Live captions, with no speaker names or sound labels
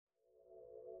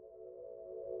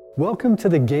Welcome to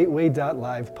the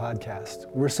Gateway.live podcast.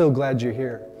 We're so glad you're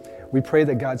here. We pray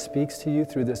that God speaks to you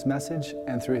through this message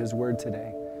and through His Word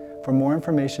today. For more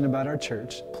information about our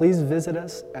church, please visit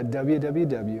us at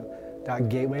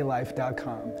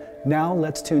www.gatewaylife.com. Now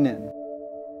let's tune in.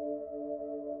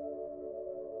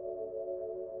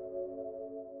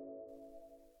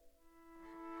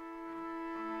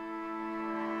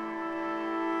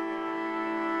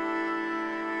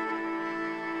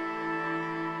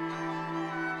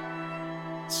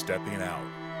 Stepping out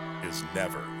is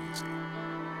never easy.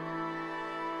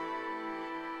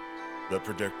 The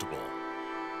predictable,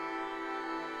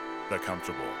 the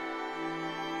comfortable,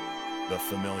 the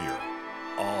familiar,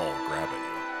 all grab at you.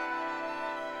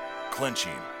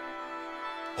 Clenching,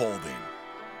 holding,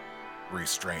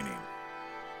 restraining.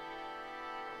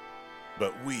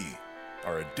 But we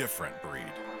are a different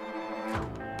breed.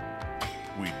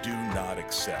 We do not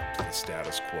accept the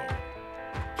status quo.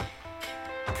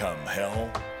 Come hell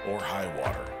or high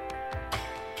water,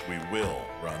 we will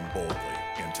run boldly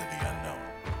into the unknown.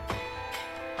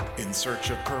 In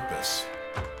search of purpose,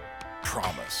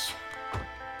 promise,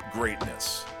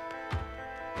 greatness,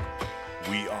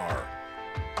 we are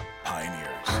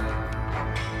pioneers.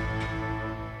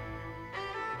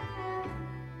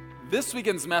 This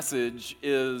weekend's message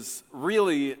is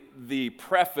really the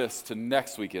preface to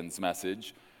next weekend's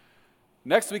message.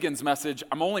 Next weekend's message,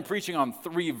 I'm only preaching on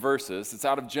 3 verses. It's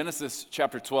out of Genesis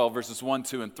chapter 12, verses 1,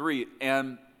 2, and 3.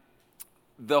 And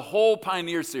the whole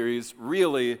Pioneer series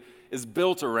really is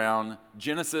built around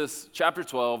Genesis chapter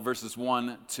 12, verses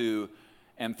 1, 2,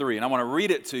 and 3. And I want to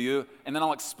read it to you, and then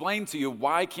I'll explain to you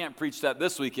why I can't preach that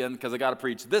this weekend, because I got to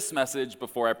preach this message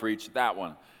before I preach that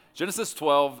one. Genesis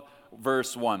 12,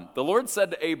 verse 1. The Lord said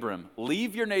to Abram,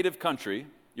 "Leave your native country,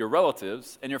 your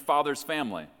relatives, and your father's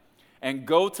family, and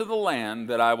go to the land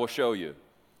that I will show you.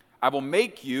 I will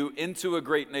make you into a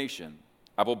great nation.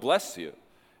 I will bless you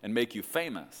and make you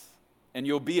famous, and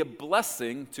you'll be a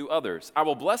blessing to others. I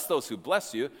will bless those who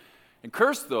bless you and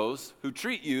curse those who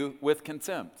treat you with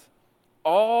contempt.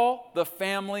 All the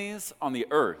families on the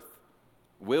earth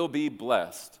will be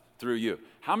blessed through you."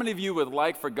 How many of you would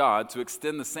like for God to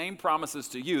extend the same promises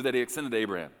to you that He extended to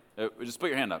Abraham? Just put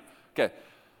your hand up. Okay.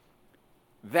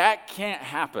 That can't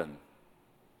happen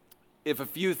if a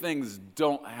few things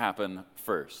don't happen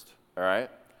first, all right?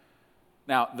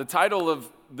 Now, the title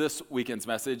of this weekend's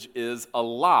message is A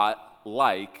Lot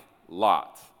Like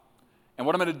Lot. And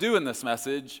what I'm going to do in this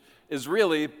message is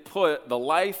really put the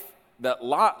life that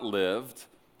Lot lived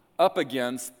up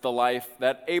against the life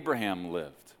that Abraham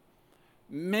lived.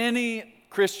 Many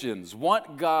Christians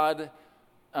want God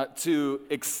to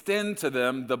extend to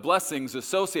them the blessings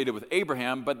associated with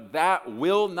Abraham, but that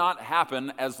will not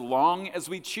happen as long as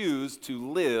we choose to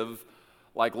live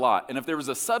like Lot. And if there was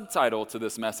a subtitle to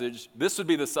this message, this would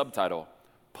be the subtitle: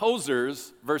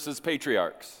 Posers versus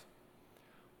Patriarchs.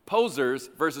 Posers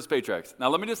versus Patriarchs. Now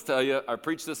let me just tell you, I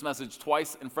preached this message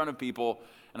twice in front of people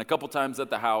and a couple times at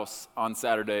the house on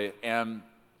Saturday, and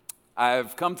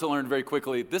I've come to learn very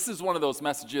quickly, this is one of those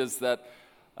messages that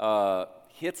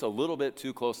hits a little bit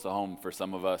too close to home for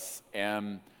some of us,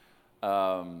 and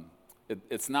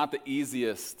it's not the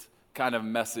easiest kind of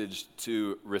message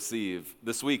to receive.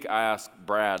 This week I asked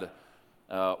Brad,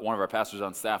 one of our pastors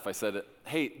on staff, I said,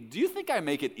 "Hey, do you think I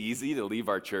make it easy to leave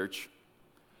our church?"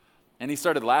 And he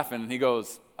started laughing, and he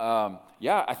goes,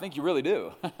 "Yeah, I think you really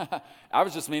do." I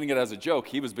was just meaning it as a joke.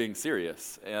 He was being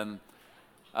serious. And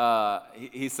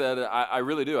he said, I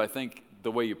really do. I think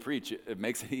the way you preach, it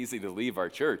makes it easy to leave our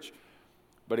church.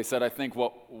 But he said, I think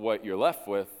what you're left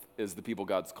with is the people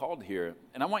God's called here.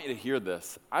 And I want you to hear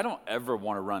this. I don't ever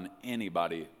want to run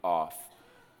anybody off.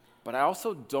 But I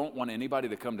also don't want anybody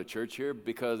to come to church here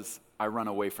because I run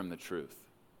away from the truth.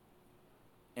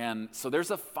 And so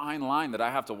there's a fine line that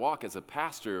I have to walk as a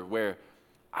pastor where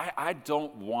I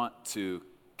don't want to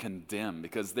condemn,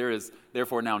 because there is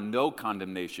therefore now no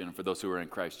condemnation for those who are in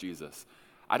Christ Jesus.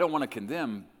 I don't want to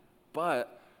condemn,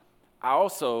 but I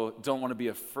also don't want to be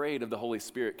afraid of the Holy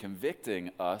Spirit convicting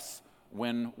us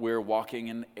when we're walking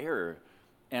in error.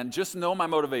 And just know my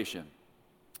motivation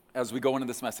as we go into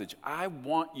this message. I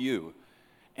want you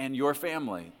and your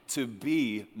family to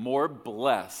be more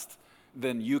blessed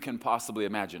than you can possibly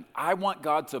imagine. I want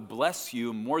God to bless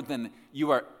you more than you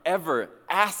are ever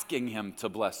asking Him to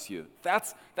bless you.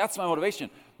 That's my motivation.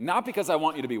 Not because I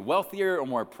want you to be wealthier or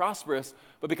more prosperous,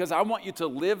 but because I want you to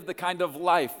live the kind of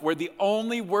life where the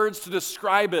only words to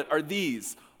describe it are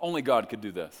these: only God could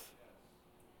do this.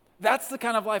 That's the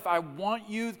kind of life I want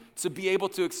you to be able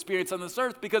to experience on this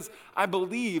earth, because I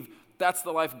believe that's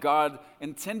the life God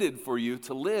intended for you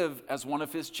to live as one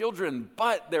of his children.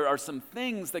 But there are some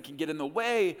things that can get in the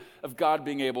way of God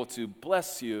being able to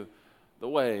bless you the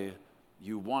way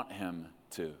you want him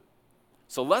to.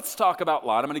 So let's talk about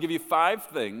Lot. I'm going to give you 5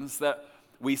 things that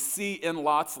we see in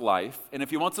Lot's life. And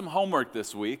if you want some homework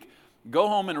this week, go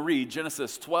home and read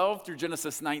Genesis 12 through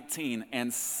Genesis 19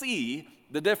 and see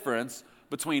the difference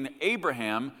between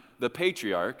Abraham, the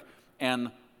patriarch,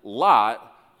 and Lot,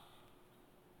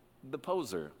 the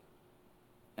poser.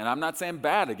 And I'm not saying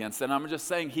bad against it. I'm just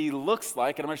saying he looks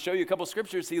like, and I'm going to show you a couple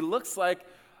scriptures, he looks like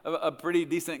a pretty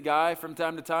decent guy from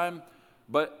time to time,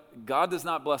 but God does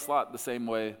not bless Lot the same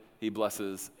way he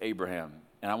blesses Abraham.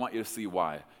 And I want you to see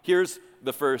why. Here's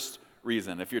the first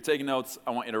reason. If you're taking notes,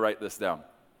 I want you to write this down.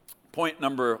 Point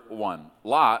number 1,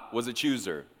 Lot was a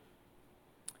chooser.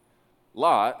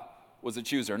 Lot was a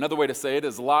chooser. Another way to say it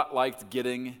is Lot liked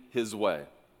getting his way.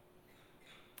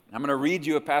 I'm going to read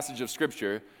you a passage of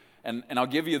Scripture, and I'll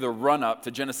give you the run-up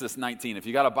to Genesis 19. If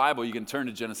you got a Bible, you can turn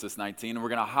to Genesis 19, and we're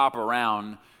going to hop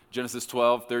around Genesis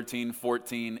 12, 13,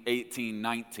 14, 18,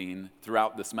 19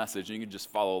 throughout this message, and you can just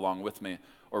follow along with me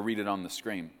or read it on the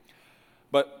screen.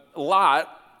 But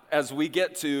Lot, as we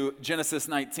get to Genesis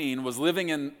 19, was living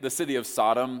in the city of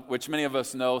Sodom, which many of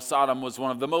us know Sodom was one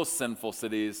of the most sinful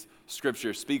cities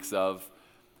Scripture speaks of.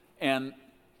 And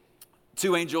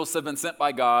 2 angels have been sent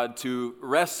by God to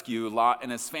rescue Lot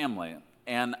and his family.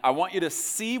 And I want you to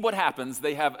see what happens.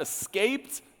 They have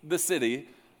escaped the city,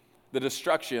 the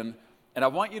destruction, and I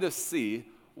want you to see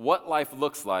what life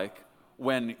looks like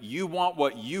when you want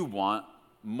what you want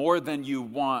more than you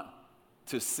want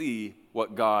to see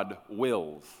what God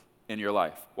wills in your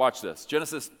life. Watch this.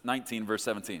 Genesis 19, verse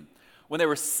 17. When they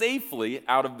were safely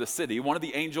out of the city, one of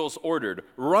the angels ordered,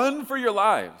 "Run for your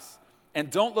lives, and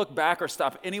don't look back or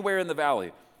stop anywhere in the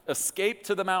valley. Escape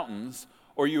to the mountains,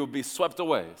 or you will be swept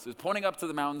away." So he's pointing up to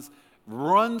the mountains.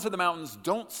 Run to the mountains.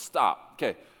 Don't stop.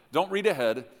 Okay, don't read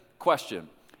ahead. Question.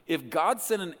 If God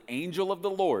sent an angel of the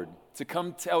Lord to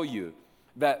come tell you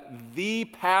that the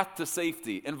path to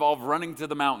safety involved running to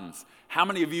the mountains, how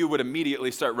many of you would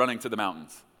immediately start running to the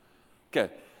mountains? Okay,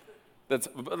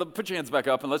 put your hands back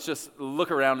up and let's just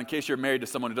look around in case you're married to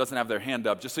someone who doesn't have their hand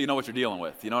up, just so you know what you're dealing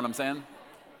with. You know what I'm saying?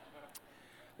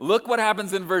 Look what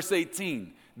happens in verse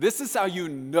 18. This is how you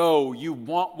know you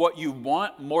want what you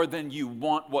want more than you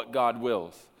want what God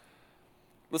wills.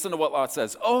 Listen to what Lot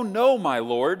says. "Oh no, my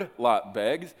Lord," Lot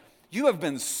begged. "You have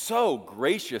been so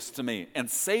gracious to me and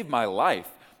saved my life,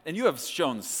 and you have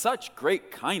shown such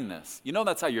great kindness." You know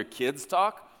that's how your kids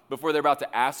talk before they're about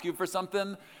to ask you for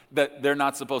something that they're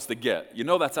not supposed to get. You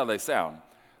know that's how they sound.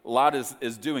 Lot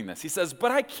is doing this. He says,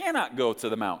 "But I cannot go to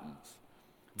the mountains.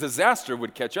 Disaster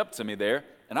would catch up to me there,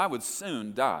 and I would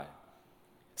soon die.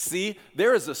 See,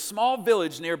 there is a small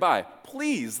village nearby.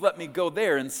 Please let me go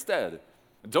there instead.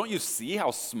 Don't you see how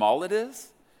small it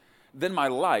is? Then my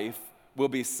life will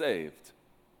be saved."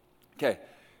 Okay,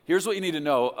 here's what you need to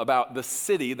know about the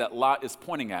city that Lot is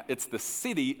pointing at. It's the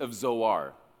city of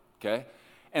Zoar, okay?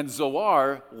 And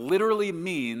Zoar literally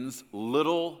means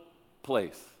little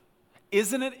place.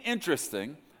 Isn't it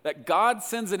interesting that God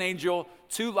sends an angel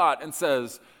to Lot and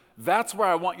says, "That's where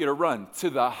I want you to run, to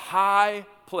the high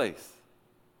place."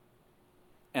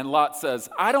 And Lot says,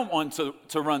 "I don't want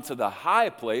to run to the high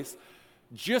place.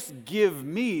 Just give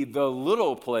me the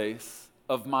little place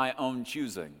of my own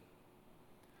choosing."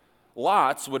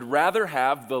 Lots would rather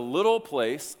have the little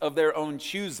place of their own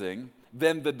choosing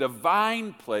than the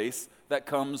divine place that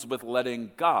comes with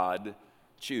letting God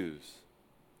choose.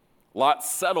 Lots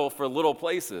settle for little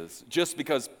places just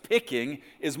because picking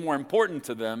is more important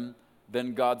to them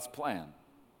than God's plan.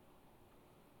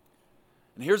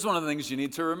 And here's one of the things you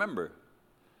need to remember.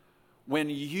 When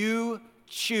you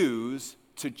choose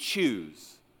to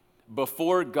choose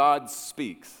before God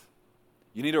speaks,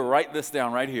 you need to write this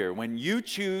down right here. When you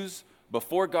choose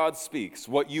before God speaks,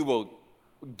 what you will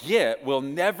get will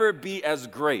never be as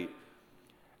great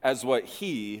as what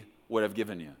He would have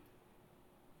given you.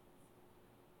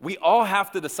 We all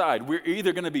have to decide. We're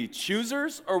either going to be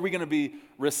choosers or we're going to be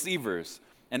receivers.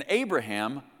 And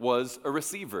Abraham was a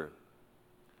receiver.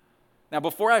 Now,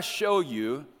 before I show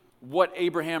you what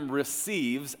Abraham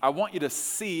receives, I want you to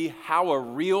see how a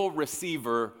real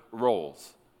receiver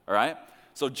rolls. All right?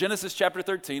 So Genesis chapter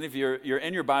 13, if you're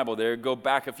in your Bible there, go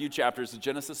back a few chapters to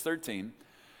Genesis 13.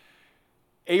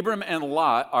 Abram and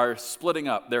Lot are splitting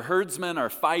up. Their herdsmen are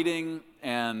fighting,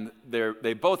 and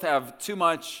they both have too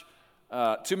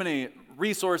many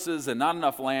resources and not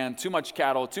enough land, too much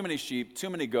cattle, too many sheep, too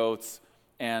many goats,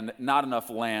 and not enough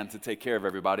land to take care of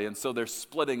everybody. And so they're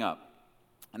splitting up.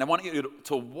 And I want you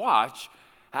to watch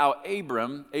how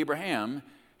Abraham,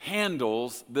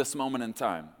 handles this moment in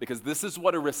time, because this is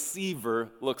what a receiver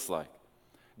looks like.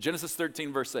 Genesis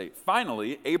 13, verse 8.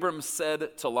 Finally, Abram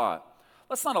said to Lot,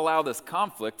 let's not allow this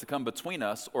conflict to come between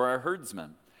us or our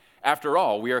herdsmen. After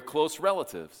all, we are close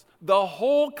relatives. The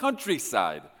whole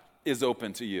countryside is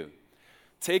open to you.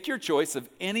 Take your choice of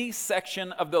any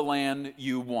section of the land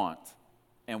you want,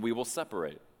 and we will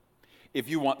separate. If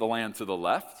you want the land to the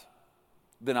left,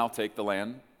 then I'll take the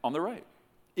land on the right.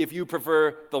 If you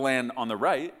prefer the land on the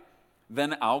right,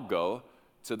 then I'll go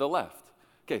to the left.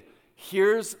 Okay,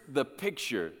 here's the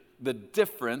picture, the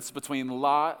difference between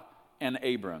Lot and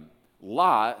Abram.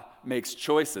 Lot makes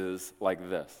choices like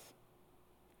this.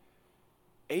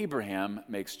 Abraham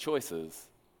makes choices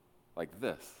like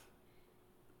this.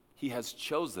 He has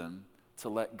chosen to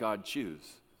let God choose.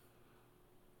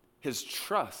 His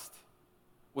trust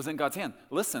was in God's hand.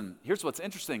 Listen, here's what's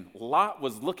interesting. Lot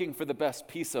was looking for the best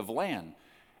piece of land.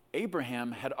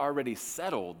 Abraham had already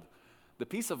settled. The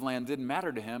piece of land didn't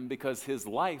matter to him because his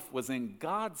life was in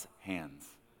God's hands.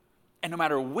 And no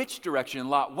matter which direction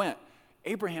Lot went,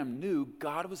 Abraham knew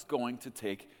God was going to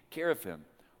take care of him.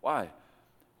 Why?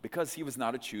 Because he was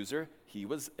not a chooser, he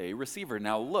was a receiver.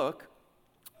 Now look,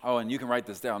 and you can write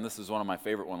this down. This is one of my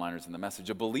favorite one-liners in the message.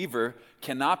 A believer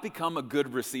cannot become a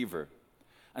good receiver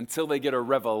until they get a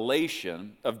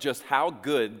revelation of just how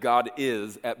good God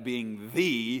is at being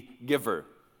the giver.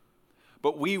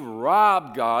 But we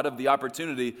rob God of the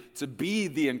opportunity to be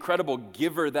the incredible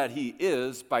giver that he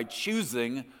is by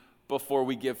choosing before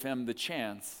we give him the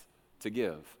chance to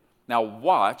give. Now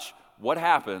watch what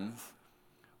happens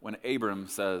when Abram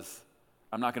says,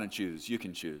 I'm not going to choose, you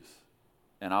can choose,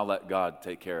 and I'll let God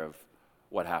take care of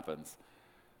what happens.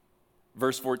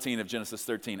 Verse 14 of Genesis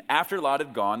 13, after Lot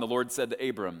had gone, the Lord said to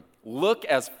Abram, look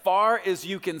as far as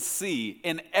you can see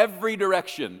in every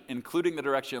direction, including the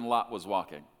direction Lot was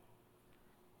walking.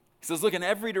 He says, look in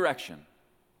every direction,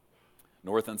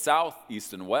 north and south,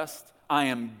 east and west. I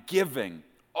am giving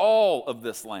all of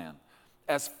this land,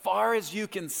 as far as you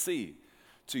can see,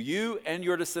 to you and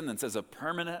your descendants as a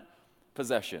permanent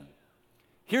possession.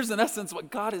 Here's in essence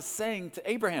what God is saying to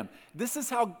Abraham. This is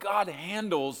how God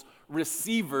handles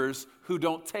receivers who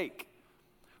don't take,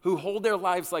 who hold their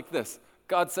lives like this.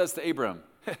 God says to Abraham,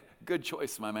 good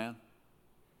choice, my man.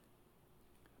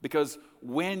 Because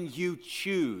when you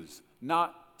choose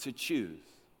not to choose,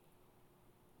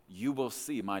 you will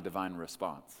see my divine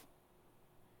response.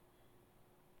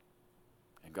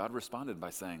 And God responded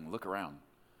by saying, look around.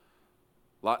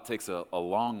 Lot takes a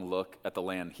long look at the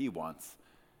land he wants,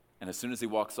 and as soon as he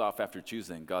walks off after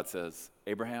choosing, God says,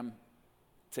 Abraham,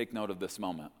 take note of this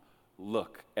moment.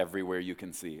 Look everywhere you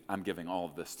can see. I'm giving all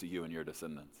of this to you and your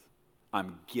descendants.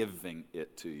 I'm giving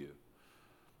it to you.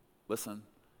 Listen,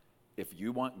 if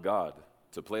you want God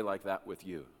to play like that with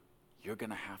you, you're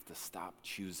going to have to stop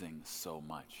choosing so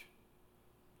much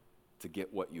to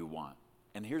get what you want.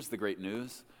 And here's the great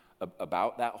news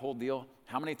about that whole deal.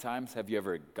 How many times have you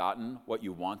ever gotten what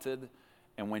you wanted,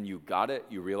 and when you got it,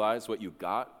 you realize what you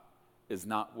got is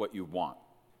not what you want?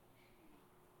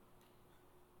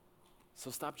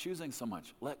 So stop choosing so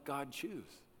much. Let God choose.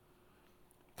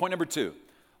 Point number 2,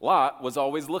 Lot was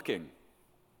always looking.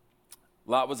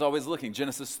 Lot was always looking.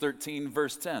 Genesis 13,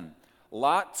 verse 10.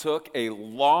 Lot took a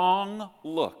long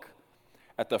look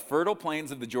at the fertile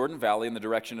plains of the Jordan Valley in the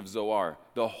direction of Zoar.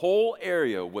 The whole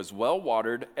area was well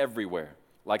watered everywhere,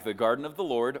 like the garden of the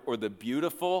Lord or the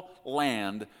beautiful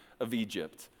land of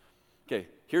Egypt. Okay,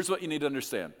 here's what you need to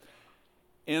understand.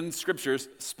 In scriptures,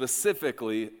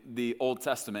 specifically the Old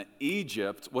Testament,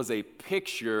 Egypt was a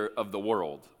picture of the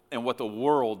world and what the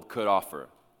world could offer,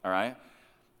 all right?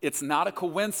 It's not a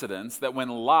coincidence that when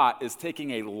Lot is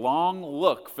taking a long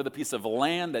look for the piece of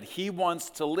land that he wants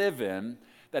to live in,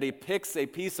 that he picks a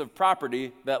piece of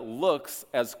property that looks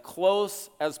as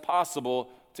close as possible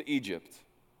to Egypt.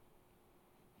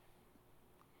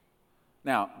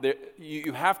 Now,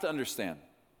 you have to understand,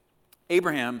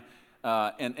 Abraham,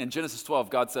 in Genesis 12,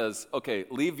 God says, okay,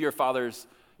 leave your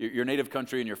native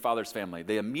country and your father's family.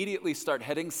 They immediately start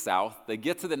heading south. They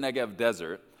get to the Negev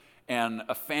desert, and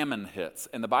a famine hits.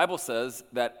 And the Bible says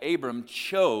that Abram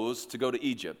chose to go to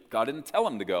Egypt. God didn't tell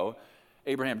him to go.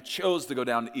 Abraham chose to go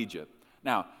down to Egypt.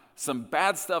 Now, some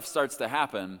bad stuff starts to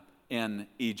happen in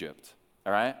Egypt,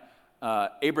 all right?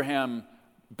 Abraham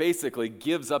basically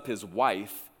gives up his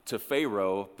wife to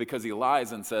Pharaoh because he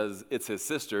lies and says it's his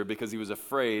sister because he was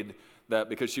afraid that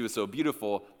because she was so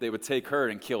beautiful, they would take her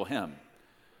and kill him.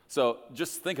 So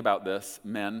just think about this,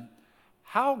 men.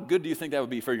 How good do you think that would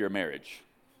be for your marriage?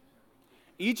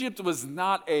 Egypt was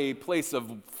not a place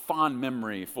of fond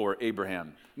memory for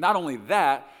Abraham. Not only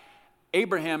that,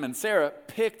 Abraham and Sarah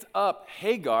picked up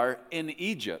Hagar in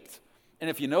Egypt. And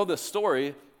if you know the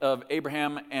story of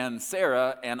Abraham and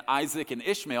Sarah and Isaac and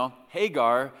Ishmael,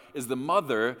 Hagar is the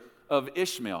mother of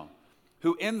Ishmael,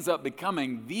 who ends up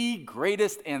becoming the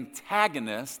greatest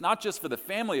antagonist, not just for the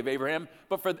family of Abraham,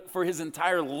 but for his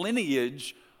entire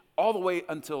lineage all the way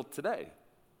until today.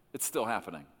 It's still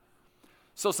happening.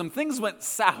 So some things went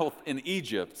south in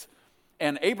Egypt,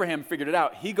 and Abraham figured it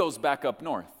out. He goes back up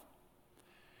north.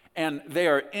 And they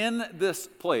are in this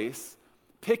place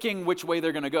picking which way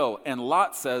they're going to go. And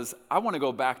Lot says, I want to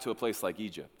go back to a place like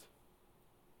Egypt.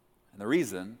 And the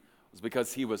reason was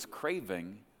because he was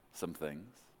craving some things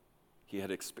he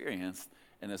had experienced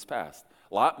in his past.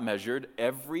 Lot measured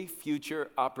every future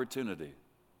opportunity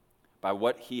by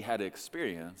what he had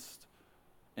experienced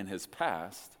in his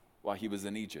past while he was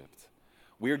in Egypt.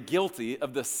 We're guilty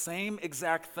of the same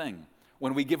exact thing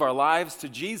when we give our lives to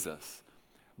Jesus,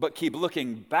 but keep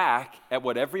looking back at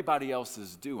what everybody else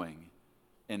is doing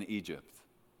in Egypt,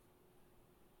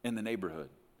 in the neighborhood,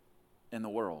 in the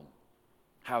world,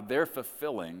 how they're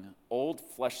fulfilling old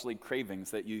fleshly cravings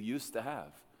that you used to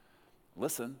have.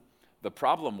 Listen, the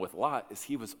problem with Lot is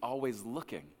he was always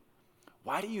looking.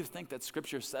 Why do you think that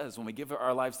Scripture says when we give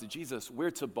our lives to Jesus,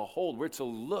 we're to behold, we're to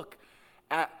look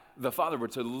at the Father, we're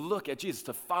to look at Jesus,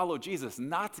 to follow Jesus,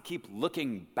 not to keep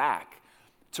looking back.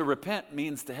 To repent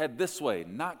means to head this way,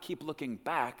 not keep looking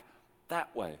back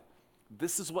that way.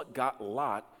 This is what got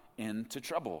Lot into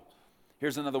trouble.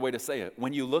 Here's another way to say it.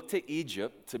 When you look to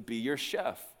Egypt to be your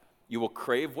chef, you will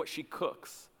crave what she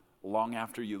cooks long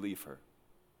after you leave her.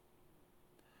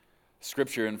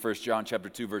 Scripture in 1 John chapter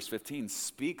 2, verse 15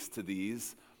 speaks to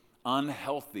these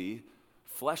unhealthy,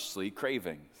 fleshly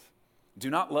cravings. Do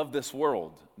not love this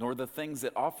world, nor the things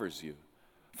it offers you.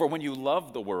 For when you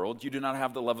love the world, you do not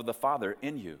have the love of the Father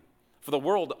in you. For the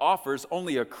world offers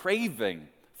only a craving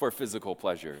for physical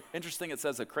pleasure. Interesting, it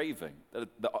says a craving.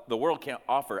 The world can't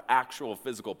offer actual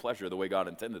physical pleasure the way God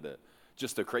intended it,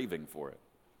 just a craving for it.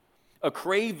 A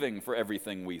craving for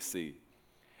everything we see,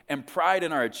 and pride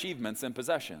in our achievements and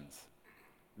possessions.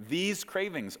 These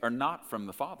cravings are not from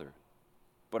the Father,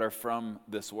 but are from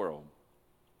this world.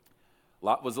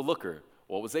 Lot was a looker.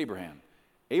 What was Abraham?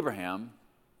 Abraham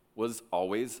was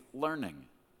always learning.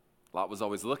 Lot was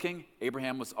always looking.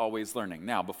 Abraham was always learning.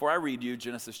 Now, before I read you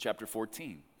Genesis chapter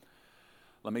 14,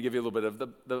 let me give you a little bit of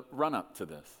the run-up to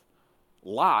this.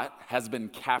 Lot has been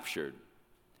captured,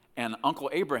 and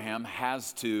Uncle Abraham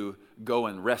has to go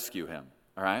and rescue him,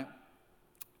 all right?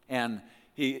 And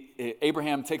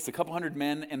Abraham takes a couple hundred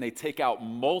men, and they take out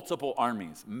multiple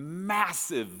armies.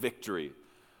 Massive victory.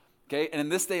 Okay, and in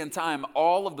this day and time,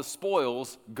 all of the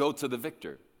spoils go to the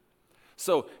victor.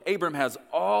 So Abram has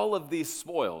all of these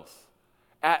spoils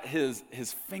at his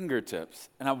fingertips,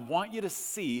 and I want you to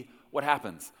see what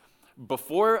happens.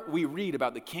 Before we read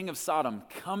about the king of Sodom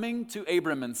coming to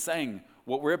Abram and saying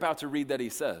what we're about to read that he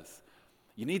says,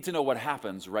 you need to know what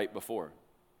happens right before.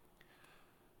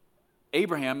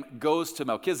 Abraham goes to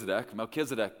Melchizedek.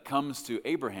 Melchizedek comes to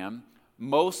Abraham.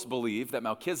 Most believe that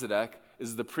Melchizedek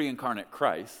is the pre-incarnate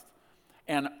Christ,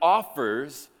 and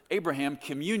offers Abraham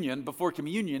communion before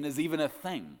communion is even a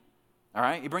thing. All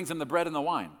right? He brings him the bread and the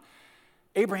wine.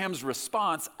 Abraham's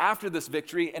response after this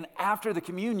victory and after the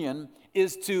communion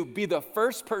is to be the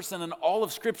first person in all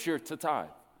of Scripture to tithe.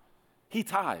 He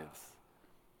tithes.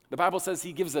 The Bible says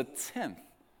he gives a tenth,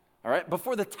 all right,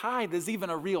 before the tithe is even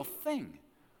a real thing.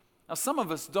 Now, some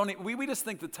of us we just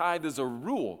think the tithe is a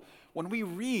rule. When we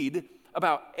read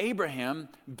about Abraham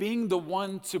being the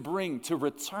one to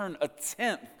return a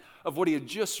tenth of what he had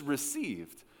just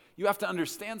received, you have to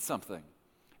understand something.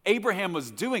 Abraham was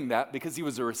doing that because he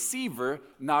was a receiver,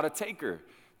 not a taker.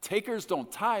 Takers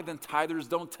don't tithe, and tithers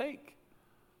don't take.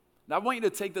 Now, I want you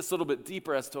to take this a little bit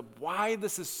deeper as to why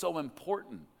this is so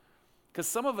important. Because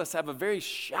some of us have a very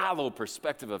shallow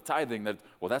perspective of tithing that,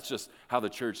 well, that's just how the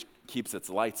church keeps its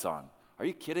lights on. Are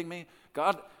you kidding me?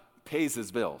 God pays his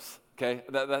bills, okay?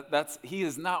 He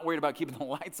is not worried about keeping the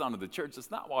lights on in the church. That's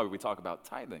not why we talk about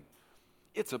tithing.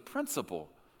 It's a principle.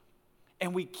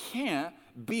 And we can't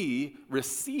be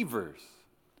receivers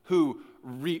who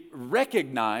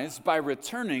recognize by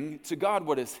returning to God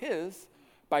what is his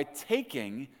by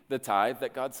taking the tithe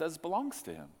that God says belongs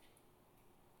to him.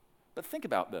 But think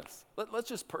about this. Let's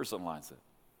just personalize it.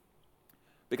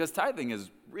 Because tithing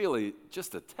is really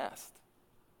just a test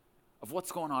of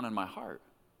what's going on in my heart.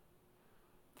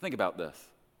 Think about this.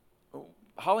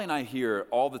 Holly and I hear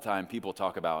all the time people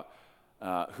talk about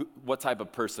what type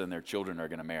of person their children are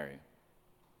going to marry.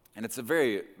 And it's a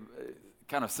very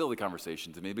kind of silly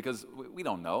conversation to me because we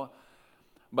don't know.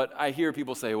 But I hear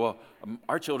people say, well,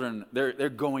 our children, they're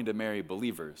going to marry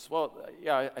believers. Well,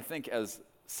 yeah, I think as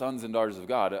sons and daughters of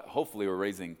God, hopefully we're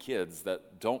raising kids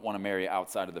that don't want to marry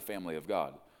outside of the family of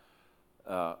God.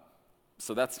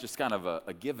 So that's just kind of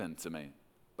a given to me.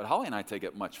 But Holly and I take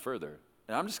it much further.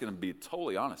 And I'm just going to be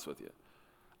totally honest with you.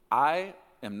 I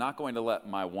am not going to let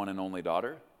my one and only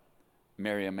daughter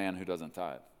marry a man who doesn't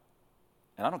tithe.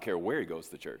 And I don't care where he goes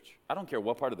to church. I don't care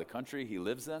what part of the country he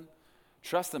lives in.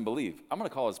 Trust and believe. I'm going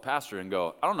to call his pastor and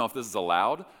go, I don't know if this is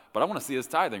allowed, but I want to see his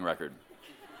tithing record.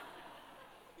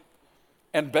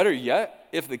 And better yet,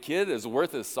 if the kid is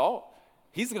worth his salt,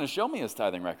 he's going to show me his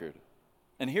tithing record.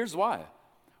 And here's why.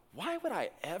 Why would I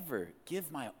ever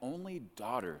give my only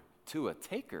daughter to a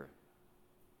taker?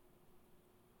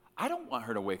 I don't want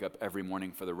her to wake up every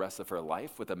morning for the rest of her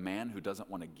life with a man who doesn't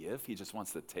want to give. He just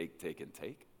wants to take, and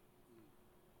take.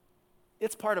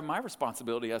 It's part of my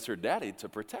responsibility as her daddy to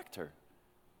protect her.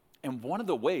 And one of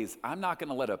the ways I'm not going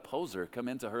to let a poser come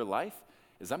into her life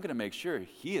is I'm going to make sure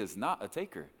he is not a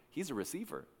taker. He's a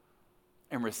receiver.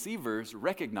 And receivers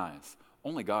recognize,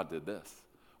 only God did this.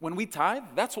 When we tithe,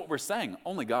 that's what we're saying.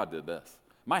 Only God did this.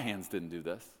 My hands didn't do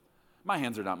this. My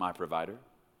hands are not my provider.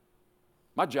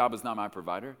 My job is not my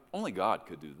provider. Only God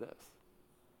could do this.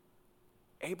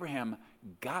 Abraham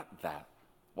got that.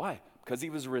 Why? Because he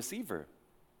was a receiver.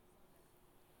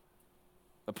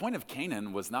 The point of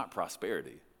Canaan was not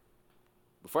prosperity.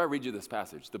 Before I read you this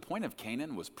passage, the point of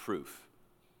Canaan was proof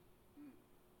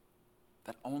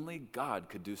that only God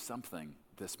could do something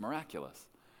this miraculous.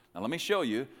 Now let me show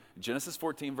you Genesis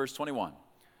 14, verse 21.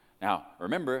 Now,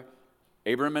 remember,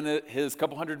 Abram and his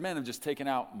couple hundred men have just taken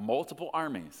out multiple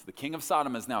armies. The king of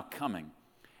Sodom is now coming.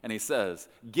 And he says,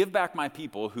 give back my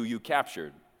people who you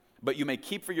captured, but you may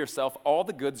keep for yourself all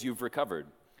the goods you've recovered.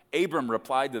 Abram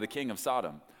replied to the king of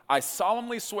Sodom, I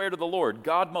solemnly swear to the Lord,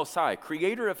 God Most High,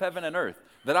 creator of heaven and earth,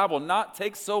 that I will not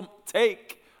take so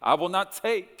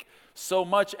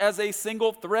much as a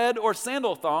single thread or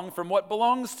sandal thong from what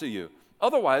belongs to you.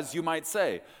 Otherwise, you might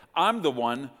say, I'm the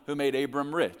one who made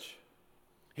Abram rich.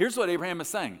 Here's what Abraham is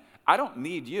saying. I don't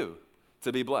need you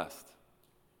to be blessed.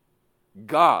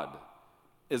 God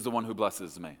is the one who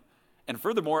blesses me. And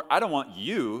furthermore, I don't want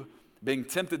you being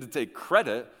tempted to take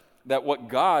credit that what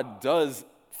God does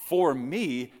for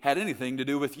me had anything to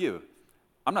do with you.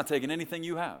 I'm not taking anything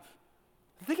you have.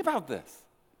 Think about this.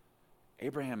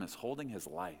 Abraham is holding his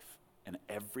life and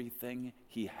everything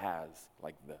he has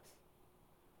like this.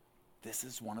 This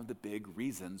is one of the big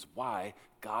reasons why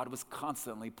God was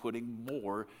constantly putting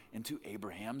more into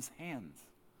Abraham's hands.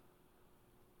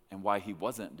 And why he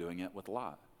wasn't doing it with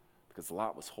Lot. Because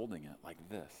Lot was holding it like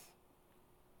this.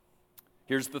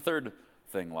 Here's the third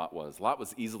thing Lot was. Lot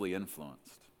was easily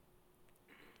influenced.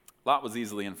 Lot was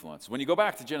easily influenced. When you go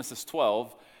back to Genesis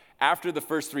 12, after the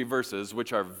first three verses,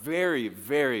 which are very,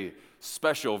 very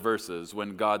special verses,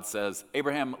 when God says,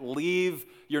 Abraham, leave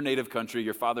your native country,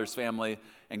 your father's family,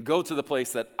 and go to the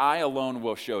place that I alone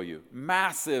will show you.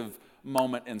 Massive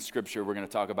moment in Scripture we're going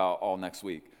to talk about all next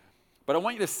week. But I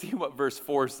want you to see what verse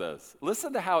 4 says.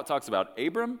 Listen to how it talks about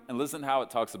Abram, and listen to how it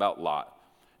talks about Lot.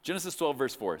 Genesis 12,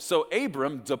 verse 4. So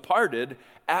Abram departed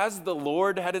as the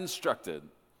Lord had instructed,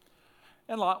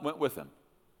 and Lot went with him.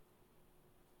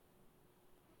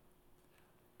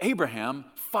 Abraham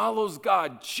follows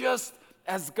God just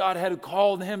as God had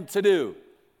called him to do.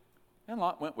 And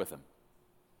Lot went with him.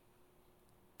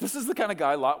 This is the kind of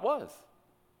guy Lot was.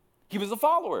 He was a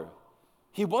follower.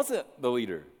 He wasn't the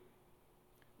leader.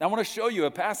 Now, I want to show you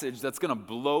a passage that's going to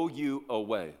blow you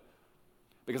away.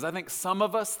 Because I think some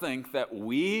of us think that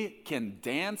we can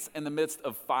dance in the midst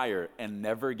of fire and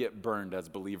never get burned as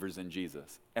believers in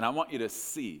Jesus. And I want you to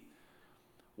see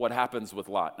what happens with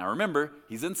Lot. Now, remember,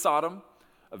 he's in Sodom,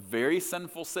 a very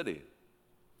sinful city.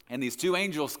 And these two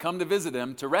angels come to visit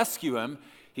him, to rescue him.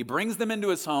 He brings them into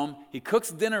his home. He cooks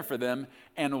dinner for them.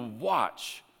 And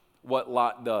watch what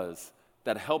Lot does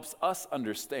that helps us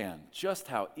understand just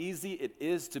how easy it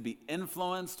is to be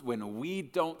influenced when we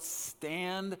don't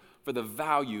stand for the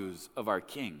values of our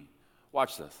King.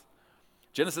 Watch this.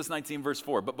 Genesis 19, verse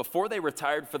 4. But before they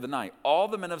retired for the night, all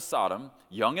the men of Sodom,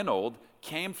 young and old,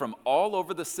 came from all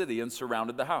over the city and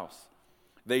surrounded the house.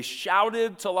 They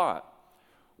shouted to Lot,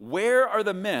 where are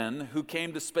the men who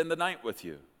came to spend the night with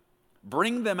you?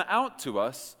 Bring them out to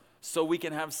us so we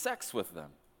can have sex with them.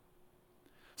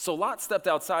 So Lot stepped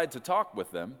outside to talk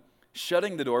with them,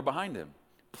 shutting the door behind him.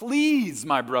 Please,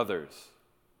 my brothers.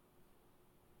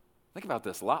 Think about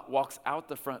this. Lot walks out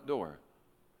the front door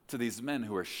to these men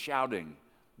who are shouting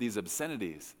these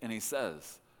obscenities, and he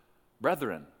says,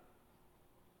 brethren,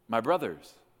 my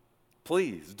brothers,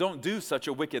 please don't do such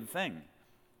a wicked thing.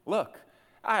 Look,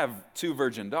 I have 2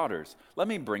 virgin daughters. Let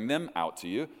me bring them out to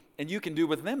you, and you can do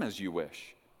with them as you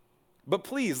wish. But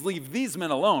please leave these men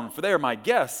alone, for they are my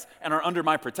guests and are under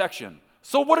my protection.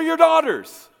 So what are your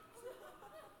daughters?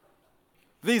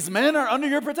 These men are under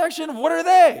your protection? What are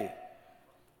they?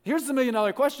 Here's the $1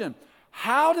 million question.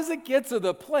 How does it get to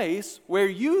the place where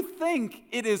you think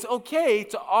it is okay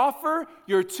to offer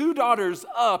your 2 daughters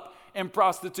up in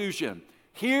prostitution?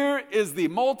 Here is the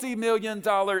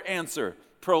multi-million-dollar answer.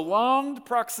 Prolonged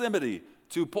proximity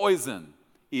to poison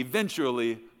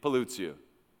eventually pollutes you.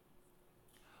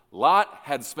 Lot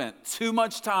had spent too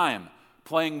much time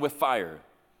playing with fire.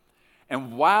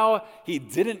 And while he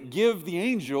didn't give the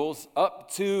angels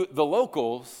up to the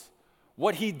locals,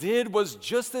 what he did was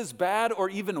just as bad or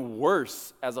even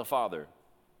worse as a father.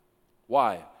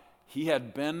 Why? He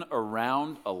had been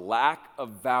around a lack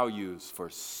of values for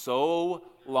so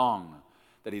long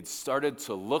that he'd started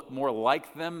to look more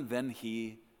like them than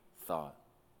he thought.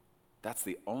 That's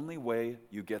the only way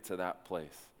you get to that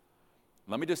place.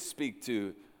 Let me just speak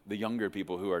to the younger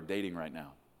people who are dating right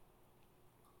now.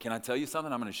 Can I tell you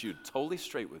something? I'm going to shoot totally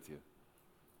straight with you.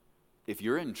 If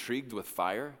you're intrigued with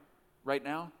fire right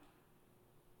now,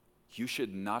 you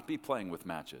should not be playing with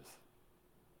matches.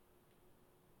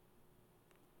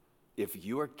 If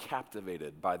you are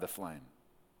captivated by the flame,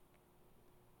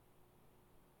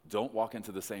 don't walk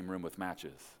into the same room with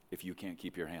matches if you can't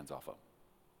keep your hands off them.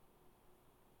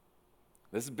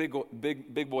 This is big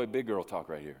boy, big girl talk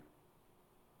right here.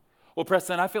 Well,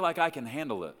 Preston, I feel like I can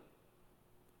handle it.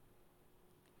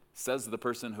 Says the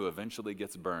person who eventually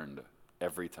gets burned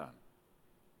every time.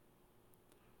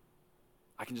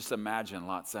 I can just imagine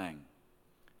Lot saying,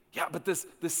 yeah, but this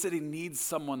city needs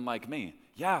someone like me.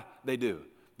 Yeah, they do.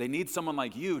 They need someone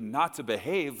like you not to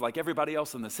behave like everybody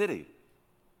else in the city.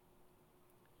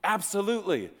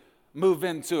 Absolutely move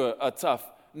into a tough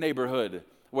neighborhood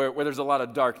where there's a lot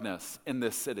of darkness in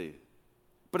this city.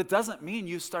 But it doesn't mean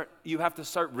you have to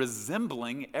start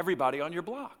resembling everybody on your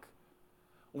block.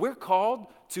 We're called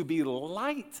to be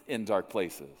light in dark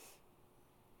places.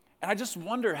 And I just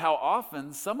wonder how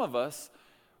often some of us,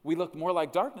 we look more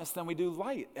like darkness than we do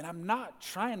light. And I'm not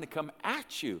trying to come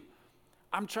at you.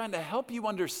 I'm trying to help you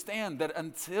understand that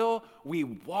until we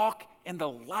walk in the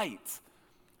light,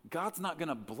 God's not going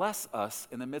to bless us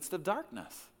in the midst of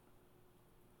darkness.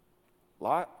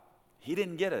 Lot, he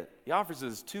didn't get it. He offers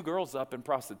his 2 girls up in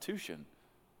prostitution,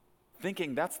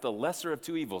 thinking that's the lesser of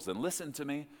 2 evils. And listen to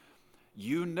me,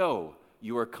 you know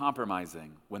you are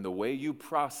compromising when the way you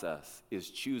process is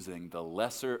choosing the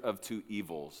lesser of 2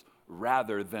 evils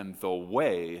rather than the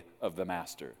way of the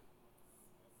master.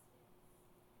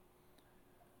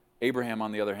 Abraham,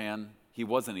 on the other hand, he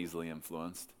wasn't easily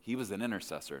influenced. He was an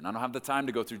intercessor. And I don't have the time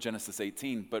to go through Genesis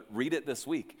 18, but read it this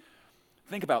week.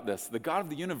 Think about this. The God of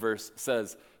the universe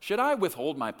says, should I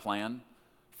withhold my plan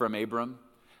from Abram?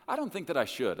 I don't think that I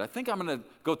should. I think I'm going to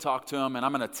go talk to him and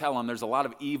I'm going to tell him there's a lot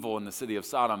of evil in the city of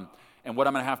Sodom and what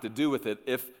I'm going to have to do with it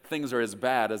if things are as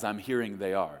bad as I'm hearing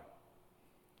they are.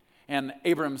 And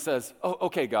Abram says, oh,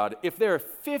 okay, God, if there are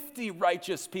 50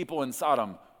 righteous people in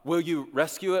Sodom, will you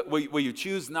rescue it? Will you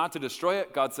choose not to destroy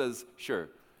it? God says, sure.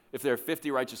 If there are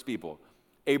 50 righteous people.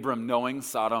 Abram, knowing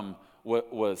Sodom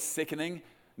was sickening,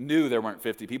 knew there weren't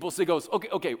 50 people. So he goes,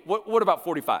 okay, what about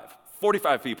 45?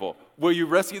 45 people. Will you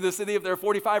rescue the city if there are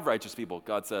 45 righteous people?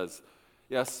 God says,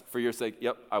 yes, for your sake,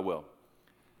 yep, I will.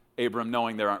 Abram,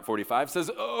 knowing there aren't 45, says,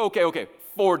 okay,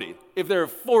 40. If there are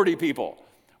 40 people,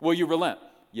 will you relent?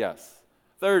 Yes.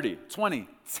 30, 20,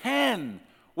 10.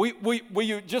 Will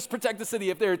you just protect the city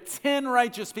if there are 10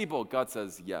 righteous people? God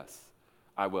says, yes,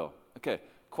 I will. Okay,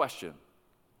 question.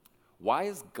 Why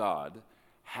is God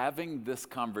having this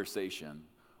conversation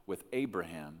with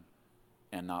Abraham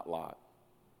and not Lot?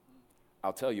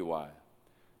 I'll tell you why.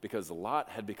 Because Lot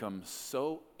had become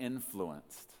so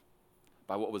influenced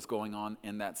by what was going on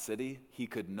in that city, he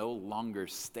could no longer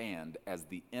stand as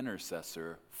the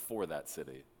intercessor for that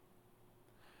city.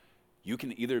 You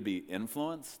can either be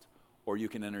influenced or you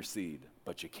can intercede,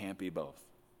 but you can't be both.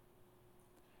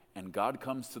 And God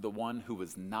comes to the one who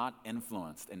was not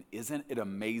influenced. And isn't it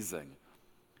amazing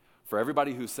for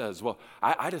everybody who says, well,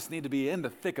 I just need to be in the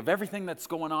thick of everything that's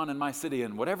going on in my city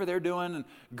and whatever they're doing, and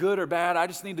good or bad, I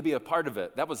just need to be a part of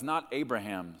it. That was not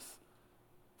Abraham's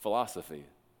philosophy.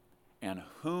 And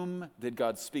whom did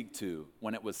God speak to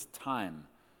when it was time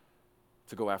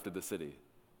to go after the city?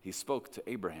 He spoke to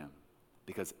Abraham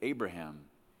because Abraham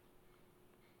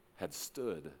had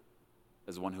stood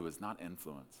as one who was not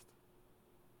influenced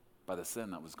by the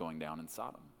sin that was going down in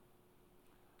Sodom.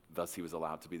 Thus, he was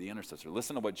allowed to be the intercessor.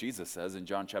 Listen to what Jesus says in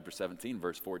John chapter 17,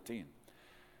 verse 14.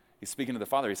 He's speaking to the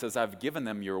Father. He says, I've given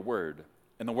them your word,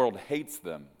 and the world hates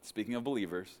them, speaking of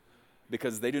believers,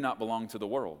 because they do not belong to the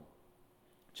world,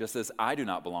 just as I do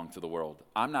not belong to the world.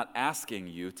 I'm not asking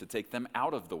you to take them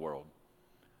out of the world,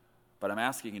 but I'm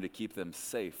asking you to keep them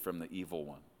safe from the evil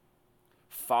one.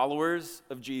 Followers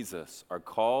of Jesus are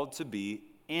called to be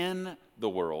in the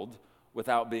world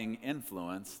without being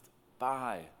influenced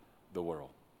by the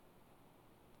world.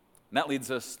 And that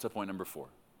leads us to point number 4.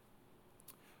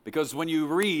 Because when you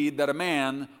read that a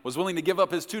man was willing to give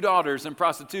up his 2 daughters in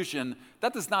prostitution,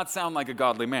 that does not sound like a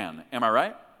godly man. Am I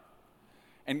right?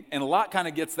 And Lot kind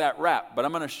of gets that rap. But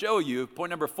I'm going to show you,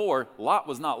 point number 4, Lot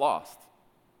was not lost.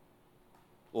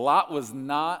 Lot was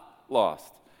not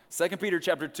lost. 2 Peter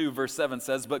chapter 2, verse 7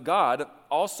 says, "But God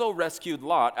also rescued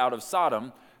Lot out of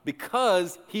Sodom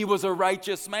because he was a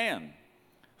righteous man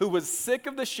who was sick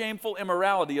of the shameful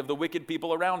immorality of the wicked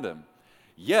people around him."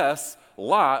 Yes,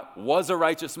 Lot was a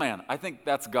righteous man. I think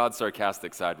that's God's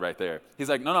sarcastic side right there. He's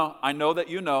like, no, I know that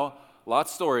you know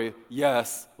Lot's story.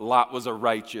 Yes, Lot was a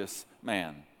righteous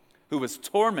man who was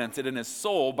tormented in his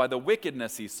soul by the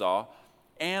wickedness he saw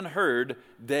and heard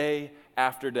day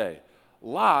after day.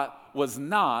 Lot was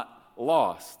not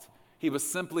lost. He was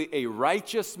simply a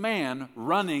righteous man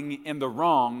running in the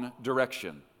wrong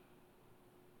direction.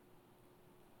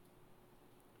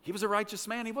 He was a righteous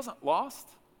man. He wasn't lost.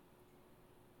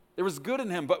 There was good in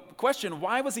him. But question,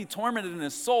 why was he tormented in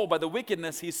his soul by the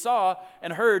wickedness he saw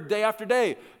and heard day after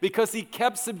day? Because he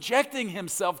kept subjecting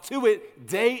himself to it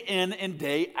day in and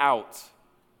day out.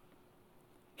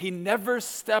 He never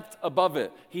stepped above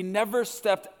it. He never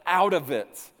stepped out of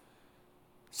it.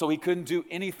 So he couldn't do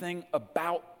anything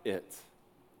about it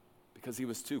because he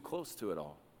was too close to it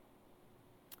all.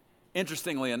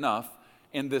 Interestingly enough,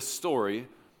 in this story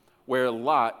where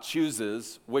Lot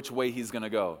chooses which way he's going to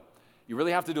go, you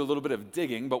really have to do a little bit of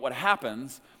digging, but what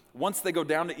happens, once they go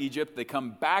down to Egypt, they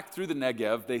come back through the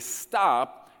Negev, they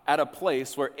stop at a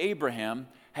place where Abraham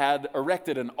had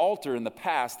erected an altar in the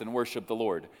past and worshiped the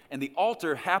Lord. And the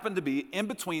altar happened to be in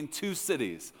between 2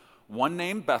 cities, one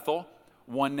named Bethel,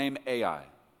 one named Ai.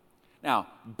 Now,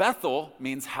 Bethel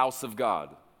means house of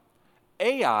God.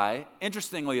 Ai,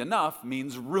 interestingly enough,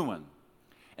 means ruin.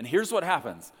 And here's what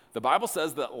happens. The Bible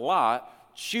says that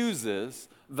Lot chooses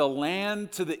the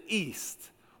land to the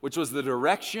east, which was the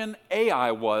direction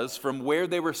Ai was from where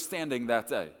they were standing that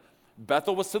day.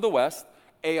 Bethel was to the west,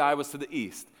 Ai was to the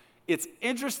east. It's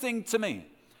interesting to me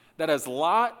that as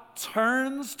Lot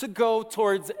turns to go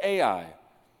towards Ai,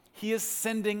 he is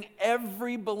sending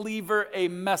every believer a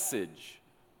message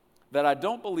that I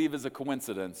don't believe is a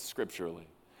coincidence scripturally.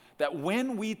 That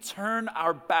when we turn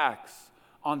our backs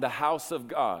on the house of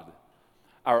God,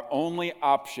 our only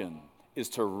option is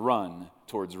to run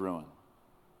towards ruin.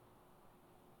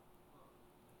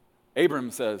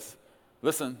 Abram says,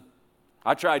 listen,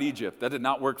 I tried Egypt. That did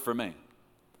not work for me.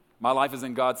 My life is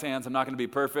in God's hands. I'm not going to be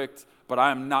perfect, but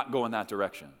I am not going that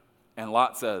direction. And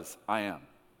Lot says, I am.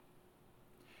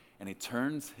 And he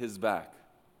turns his back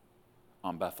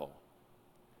on Bethel,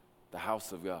 the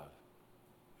house of God.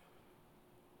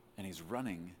 And he's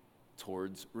running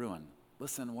towards ruin.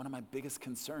 Listen, one of my biggest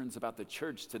concerns about the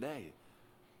church today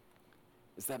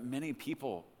is that many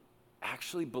people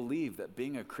actually believe that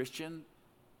being a Christian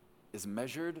is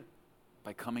measured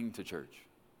by coming to church.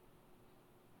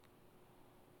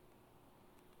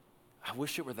 I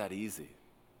wish it were that easy.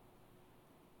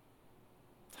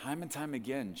 Time and time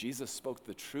again, Jesus spoke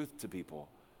the truth to people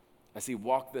as he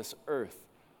walked this earth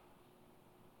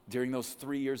during those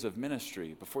 3 years of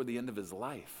ministry before the end of his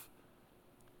life.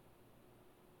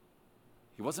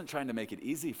 He wasn't trying to make it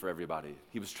easy for everybody.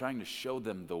 He was trying to show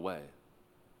them the way.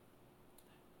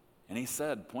 And he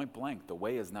said, point blank, the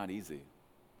way is not easy.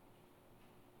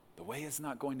 The way is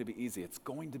not going to be easy. It's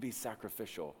going to be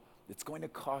sacrificial. It's going to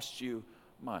cost you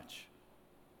much.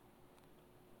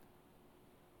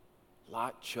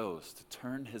 Lot chose to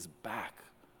turn his back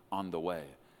on the way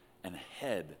and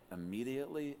head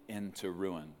immediately into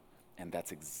ruin. And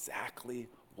that's exactly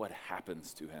what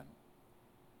happens to him.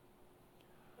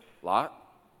 Lot,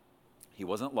 he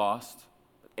wasn't lost.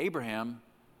 But Abraham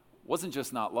wasn't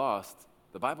just not lost.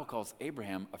 The Bible calls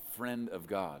Abraham a friend of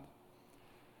God.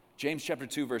 James chapter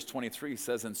 2, verse 23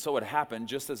 says, and so it happened,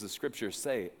 just as the scriptures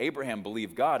say, Abraham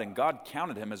believed God, and God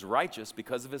counted him as righteous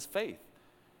because of his faith.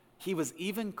 He was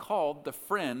even called the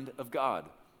friend of God.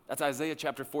 That's Isaiah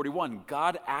chapter 41.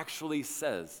 God actually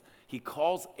says he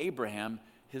calls Abraham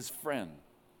his friend.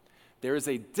 There is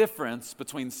a difference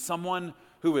between someone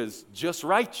who is just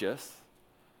righteous,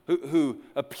 who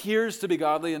appears to be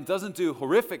godly and doesn't do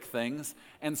horrific things,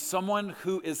 and someone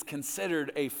who is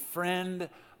considered a friend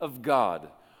of God.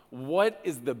 What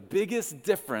is the biggest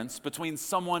difference between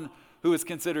someone who is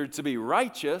considered to be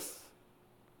righteous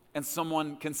and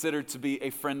someone considered to be a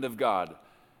friend of God?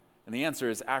 And the answer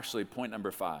is actually point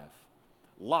number 5.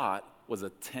 Lot was a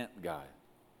tent guy.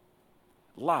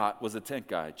 Lot was a tent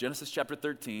guy. Genesis chapter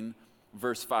 13,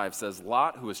 verse 5 says,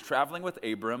 Lot, who was traveling with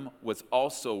Abram, was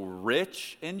also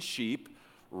rich in sheep,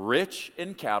 rich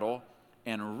in cattle,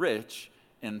 and rich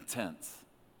in tents.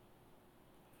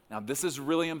 Now, this is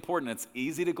really important. It's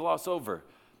easy to gloss over.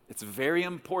 It's very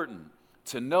important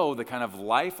to know the kind of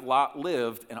life Lot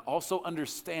lived and also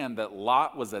understand that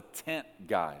Lot was a tent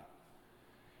guy.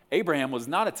 Abraham was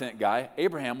not a tent guy.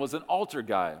 Abraham was an altar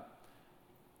guy.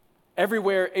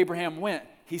 Everywhere Abraham went,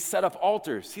 he set up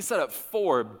altars. He set up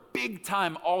 4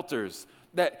 big-time altars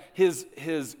that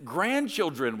his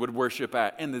grandchildren would worship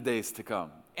at in the days to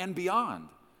come and beyond.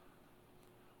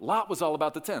 Lot was all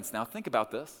about the tents. Now think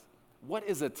about this. What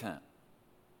is a tent?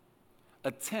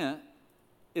 A tent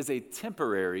is a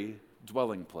temporary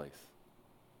dwelling place.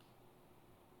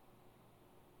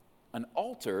 An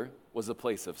altar was a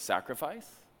place of sacrifice,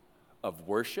 of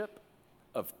worship,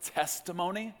 of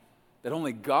testimony, that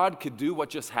only God could do what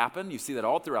just happened. You see that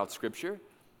all throughout Scripture,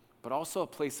 but also a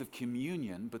place of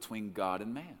communion between God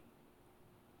and man.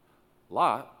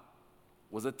 Lot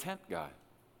was a tent guy.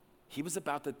 He was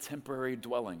about the temporary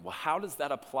dwelling. Well, how does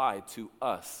that apply to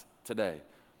us today?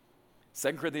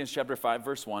 2 Corinthians chapter 5,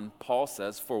 verse 1, Paul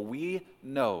says, "For we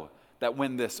know that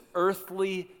when this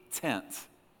earthly tent,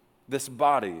 this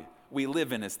body we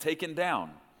live in, is taken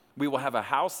down, we will have a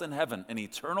house in heaven, an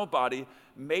eternal body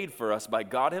made for us by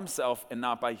God himself and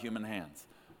not by human hands."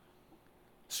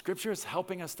 Scripture is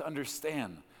helping us to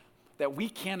understand that we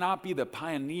cannot be the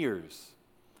pioneers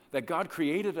that God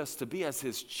created us to be as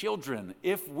his children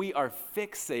if we are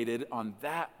fixated on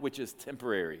that which is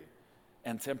temporary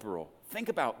and temporal. Think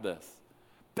about this.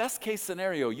 Best case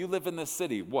scenario, you live in this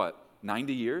city, what,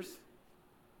 90 years?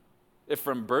 If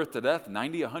from birth to death,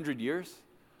 90, 100 years?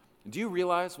 Do you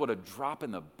realize what a drop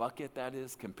in the bucket that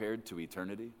is compared to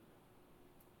eternity?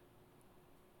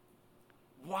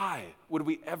 Why would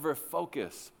we ever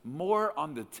focus more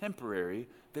on the temporary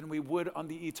than we would on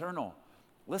the eternal?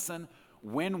 Listen,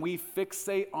 when we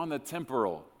fixate on the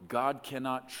temporal, God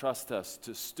cannot trust us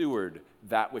to steward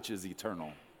that which is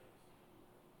eternal.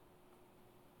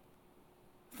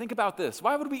 Think about this.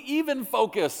 Why would we even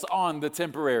focus on the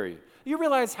temporary? You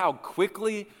realize how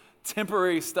quickly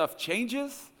temporary stuff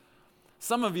changes?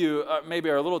 Some of you maybe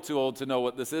are a little too old to know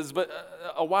what this is, but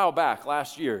a while back,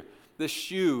 last year, this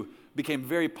shoe became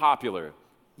very popular.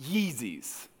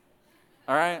 Yeezys.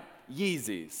 All right?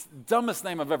 Yeezys. Dumbest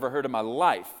name I've ever heard in my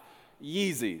life.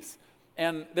 Yeezys.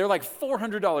 And they're like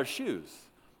 $400 shoes.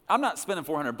 I'm not spending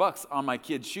 $400 on my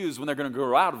kids' shoes when they're going to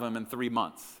grow out of them in 3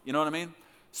 months. You know what I mean?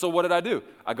 So what did I do?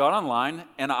 I got online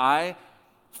and I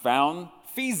found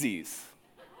Feezies.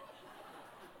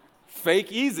 Fake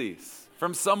Yeezys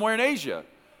from somewhere in Asia.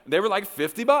 They were like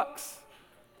 $50.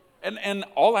 And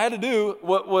all I had to do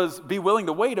was be willing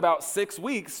to wait about 6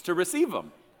 weeks to receive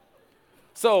them.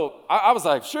 So I was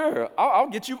like, sure, I'll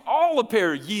get you all a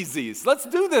pair of Yeezys. Let's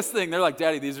do this thing. They're like,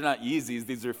 Daddy, these are not Yeezys,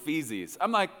 these are Feezies.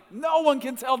 I'm like, no one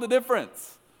can tell the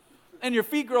difference. And your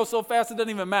feet grow so fast it doesn't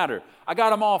even matter. I got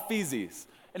them all Feezies.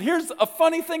 And here's a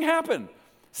funny thing happened.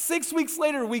 6 weeks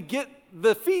later, we get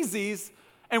the Feezies,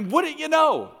 and wouldn't you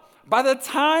know, by the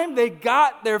time they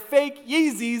got their fake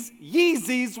Yeezys,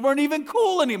 Yeezys weren't even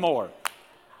cool anymore.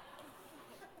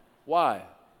 Why?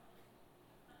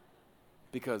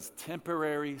 Because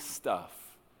temporary stuff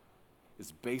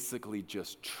is basically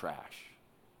just trash.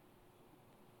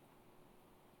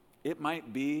 It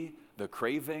might be the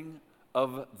craving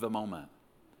of the moment,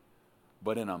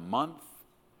 but in a month,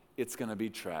 it's going to be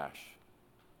trash.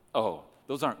 Oh,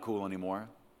 those aren't cool anymore.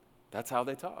 That's how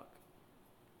they talk.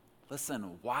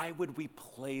 Listen, why would we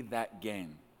play that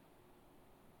game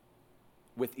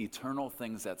with eternal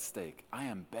things at stake? I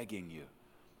am begging you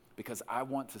because I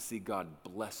want to see God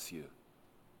bless you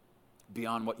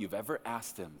beyond what you've ever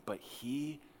asked him, but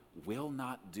he will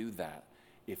not do that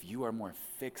if you are more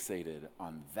fixated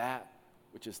on that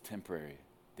which is temporary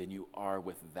than you are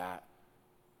with that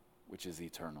which is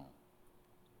eternal.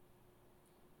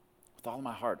 With all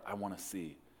my heart, I want to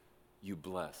see you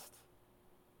blessed.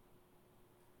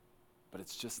 But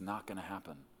it's just not going to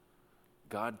happen.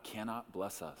 God cannot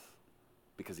bless us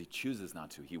because he chooses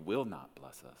not to. He will not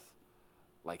bless us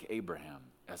like Abraham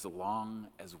as long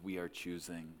as we are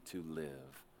choosing to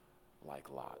live like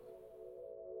Lot.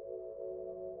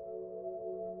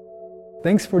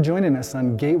 Thanks for joining us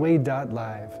on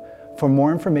Gateway.live. For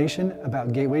more information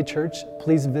about Gateway Church,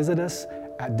 please visit us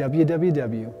at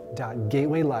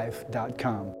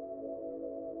www.gatewaylife.com.